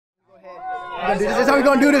This is how we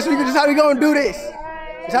gonna do this. This is how we gonna do this.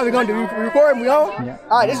 This is how we gonna do. We recording? We on? Yeah.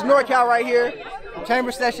 All right. This is NorCal right here.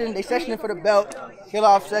 Chamber session. They sessioning for the belt. Kill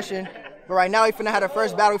off session. But right now we finna have the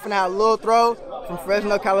first battle. We finna have Lil Throw from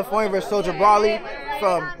Fresno, California versus Soulja Brawlly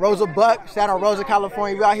from Rosa Buck, Santa Rosa,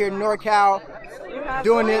 California. We out here in NorCal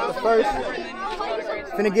doing it. The first.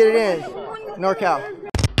 Finna get it in. NorCal.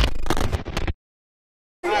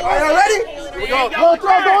 All right, y'all ready? Here we go. Lil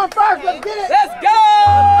Throw going first. Let's get it. Let's go!